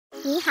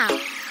你好，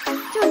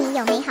祝你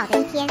有美好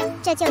的一天。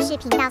这就是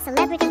频道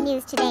Celebrity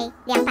News Today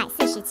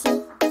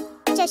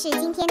 247。这是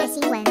今天的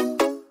新闻。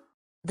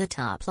The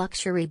top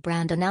luxury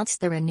brand announced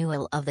the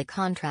renewal of the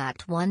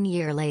contract 1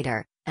 year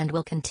later, and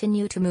will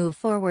continue to move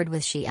forward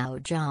with Xiao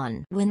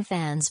Zhan. When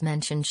fans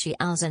mention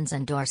Xiao Zhan's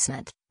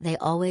endorsement, they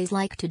always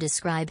like to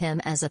describe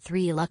him as a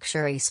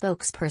luxury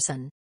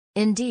spokesperson.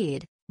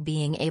 Indeed,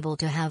 being able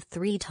to have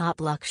 3 top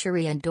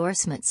luxury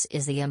endorsements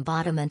is the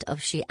embodiment of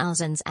Xiao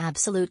Zhan's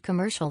absolute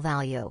commercial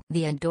value.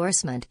 The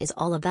endorsement is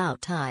all about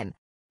time.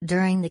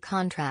 During the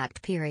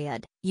contract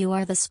period, you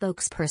are the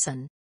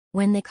spokesperson.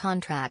 When the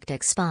contract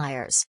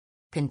expires,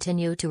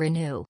 continue to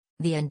renew.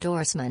 The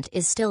endorsement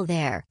is still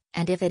there,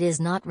 and if it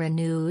is not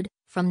renewed,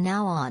 from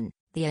now on,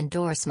 the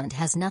endorsement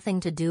has nothing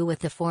to do with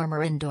the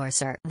former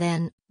endorser.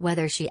 Then,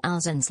 whether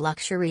Xiao Zhan's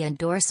luxury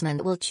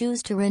endorsement will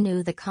choose to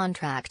renew the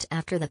contract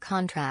after the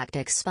contract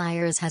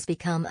expires has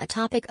become a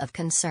topic of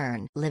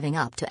concern. Living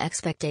up to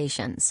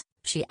expectations,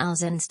 Xiao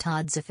Zhan's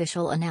Tod's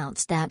official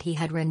announced that he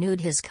had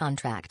renewed his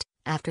contract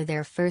after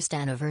their first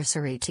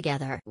anniversary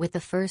together. With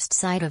the first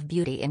sight of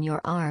beauty in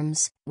your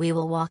arms, we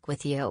will walk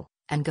with you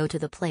and go to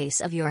the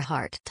place of your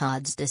heart.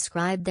 Tod's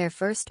described their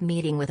first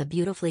meeting with a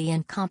beautifully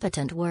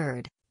incompetent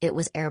word. It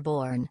was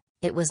airborne,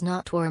 it was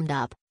not warmed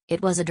up,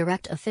 it was a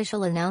direct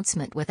official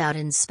announcement without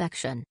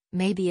inspection.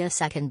 Maybe a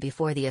second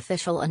before the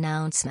official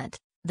announcement,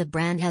 the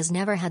brand has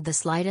never had the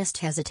slightest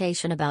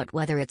hesitation about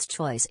whether its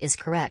choice is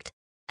correct.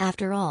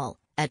 After all,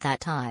 at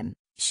that time,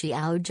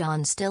 Xiao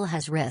Zhan still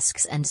has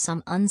risks and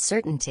some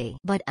uncertainty.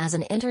 But as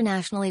an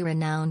internationally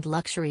renowned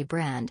luxury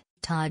brand,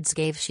 Tod's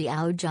gave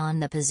Xiao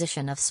Zhan the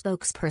position of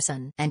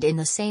spokesperson. And in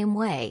the same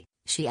way,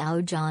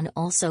 Xiao Zhan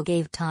also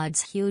gave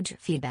Tod's huge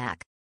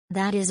feedback.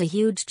 That is a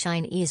huge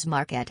Chinese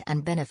market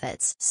and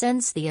benefits.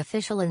 Since the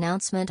official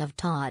announcement of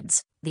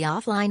Tod's, the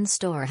offline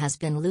store has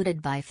been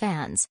looted by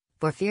fans,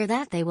 for fear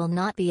that they will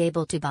not be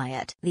able to buy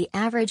it. The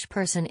average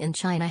person in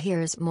China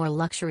hears more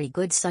luxury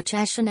goods such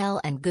as Chanel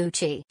and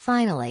Gucci.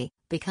 Finally,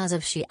 because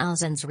of Xiao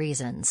Zhan's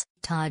reasons,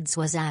 Tod's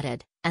was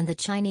added, and the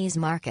Chinese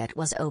market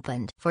was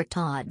opened. For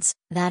Tod's,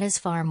 that is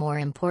far more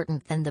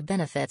important than the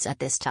benefits at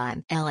this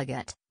time.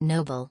 Elegant,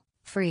 noble,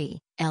 free,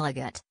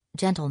 elegant,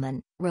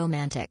 gentleman,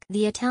 romantic.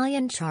 The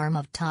Italian charm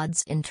of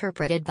Tod's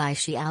interpreted by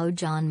Xiao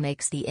Zhan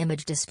makes the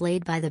image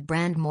displayed by the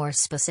brand more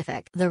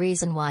specific. The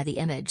reason why the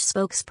image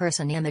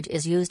spokesperson image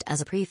is used as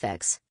a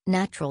prefix,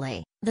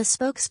 naturally, the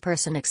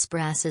spokesperson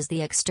expresses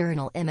the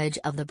external image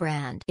of the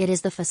brand. It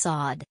is the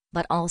facade,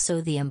 but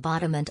also the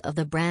embodiment of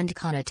the brand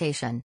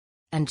connotation.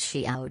 And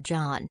Xiao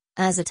Zhan,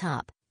 as a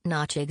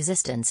top-notch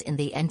existence in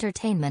the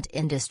entertainment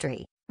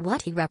industry,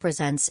 what he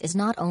represents is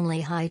not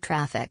only high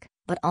traffic,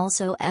 but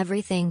also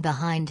everything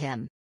behind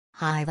him.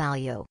 High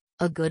value,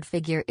 a good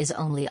figure is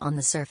only on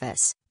the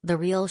surface. The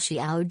real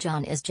Xiao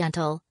Zhan is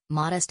gentle,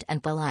 modest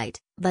and polite,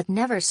 but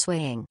never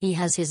swaying. He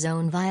has his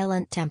own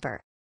violent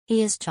temper.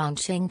 He is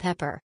Chongqing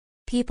pepper.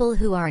 People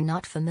who are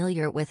not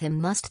familiar with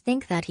him must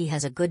think that he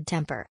has a good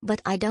temper.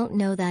 But I don't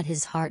know that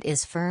his heart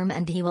is firm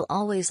and he will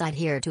always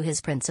adhere to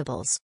his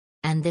principles.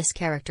 And this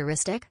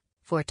characteristic?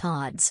 For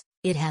Tod's,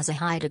 it has a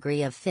high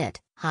degree of fit,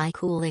 high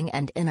cooling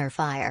and inner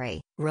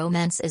fiery.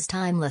 Romance is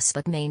timeless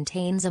but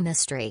maintains a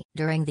mystery.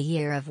 During the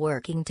year of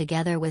working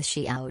together with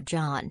Xiao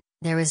Zhan,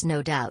 there is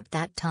no doubt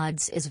that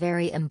Tod's is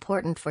very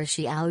important for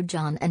Xiao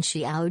Zhan and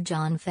Xiao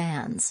Zhan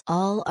fans.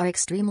 All are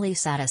extremely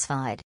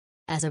satisfied.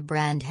 As a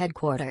brand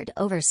headquartered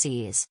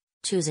overseas,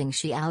 choosing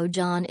Xiao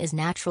Zhan is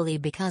naturally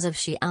because of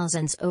Xiao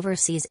Zhan's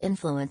overseas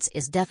influence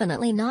is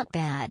definitely not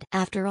bad.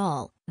 After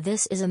all,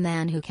 this is a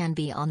man who can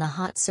be on the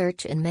hot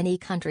search in many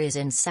countries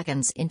in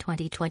seconds in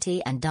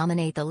 2020 and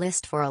dominate the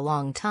list for a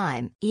long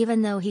time.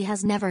 Even though he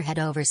has never had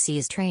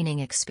overseas training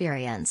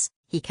experience,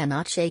 he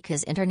cannot shake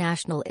his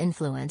international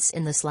influence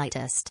in the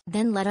slightest.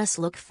 Then let us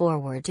look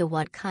forward to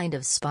what kind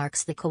of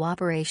sparks the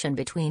cooperation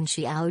between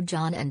Xiao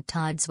Zhan and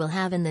Tod's will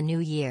have in the new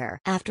year.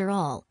 After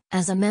all,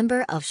 as a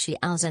member of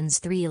Xiao Zhan's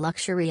 3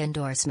 luxury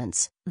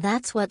endorsements,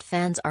 that's what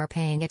fans are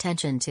paying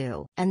attention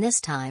to. And this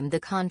time the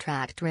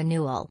contract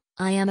renewal,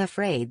 I am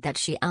afraid that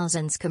Xiao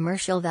Zhan's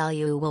commercial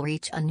value will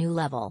reach a new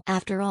level.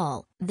 After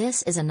all,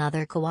 this is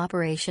another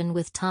cooperation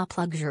with top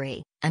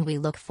luxury, and we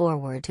look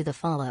forward to the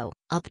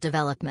follow-up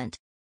development.